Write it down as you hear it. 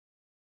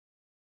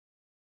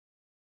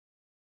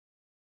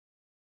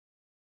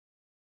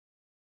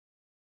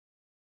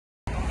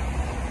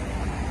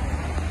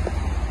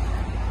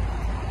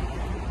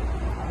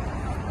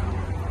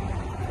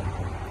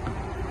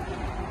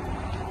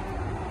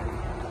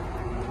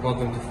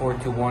Welcome to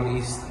 421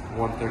 East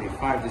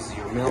 135. This is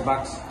your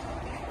mailbox.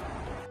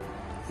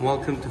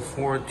 Welcome to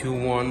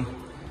 421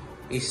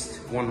 East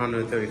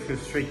 135th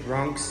Street,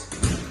 Bronx.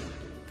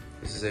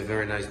 This is a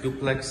very nice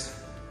duplex.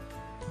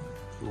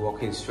 You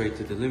walk in straight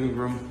to the living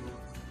room.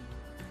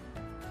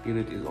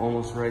 Unit is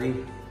almost ready.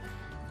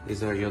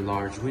 These are your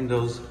large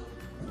windows.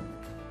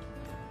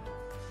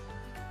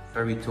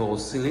 Very tall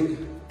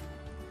ceiling.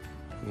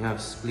 You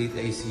have split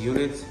AC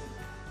unit.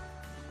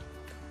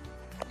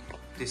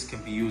 This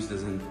can be used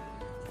as an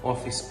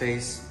office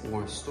space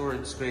or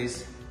storage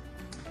space.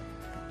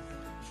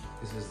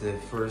 This is the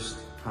first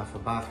half a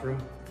bathroom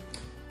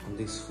on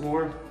this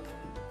floor.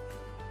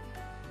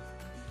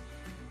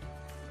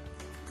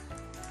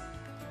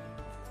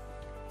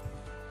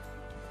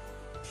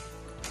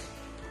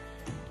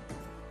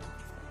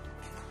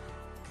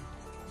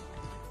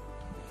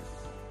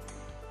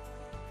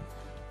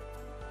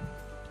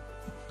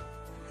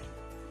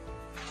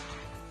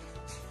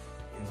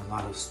 And a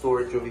lot of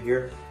storage over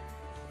here.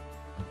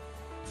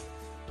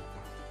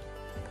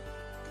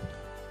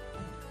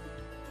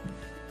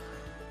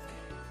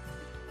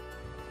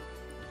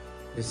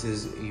 This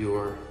is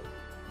your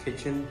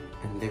kitchen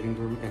and living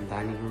room and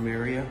dining room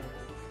area.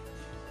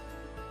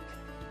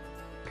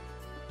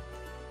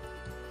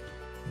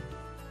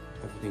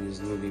 Everything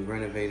is newly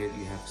renovated.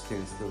 You have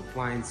stainless steel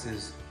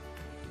appliances,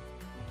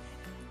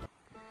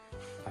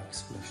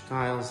 backsplash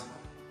tiles.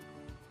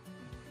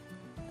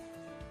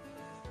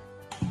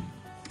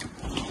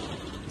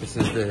 This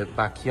is the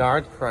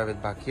backyard,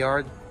 private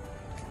backyard.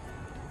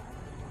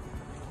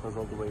 Goes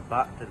all the way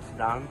back, that's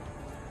down.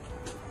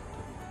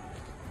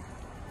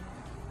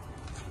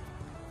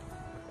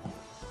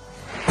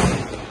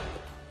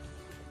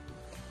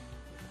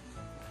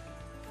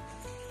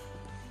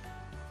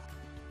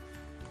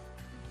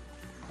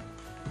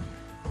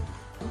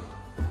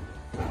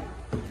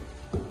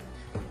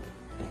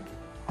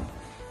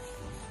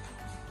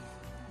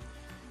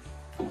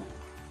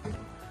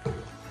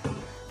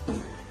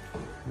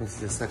 This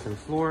is the second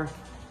floor.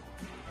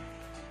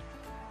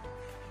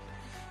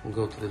 We'll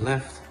go to the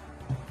left.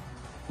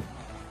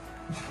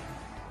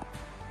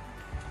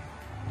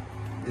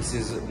 This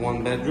is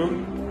one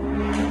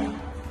bedroom.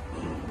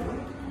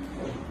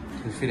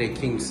 Can fit a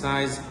king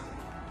size.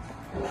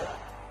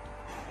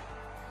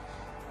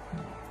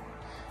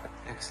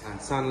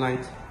 Excellent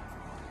sunlight.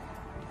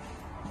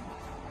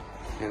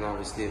 And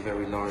obviously a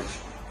very large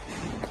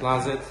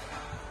closet.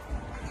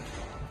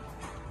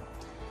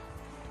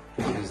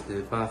 This is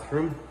the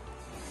bathroom.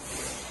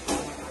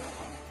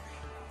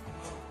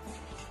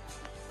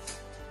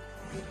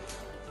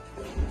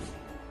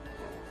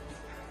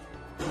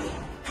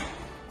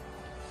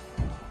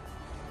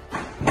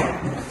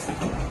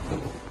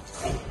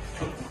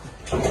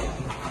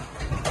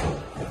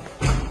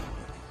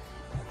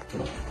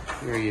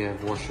 Here you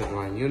have washer and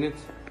line unit.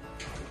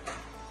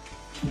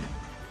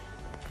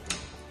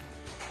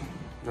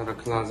 Another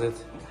closet.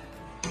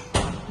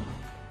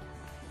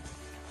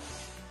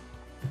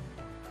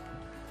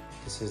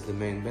 This is the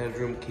main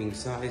bedroom, king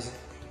size,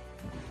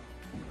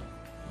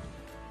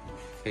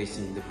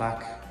 facing the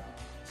back.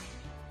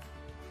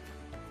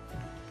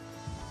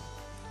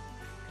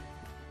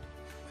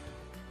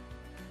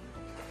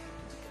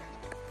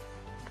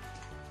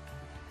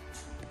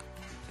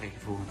 Thank you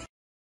for watching.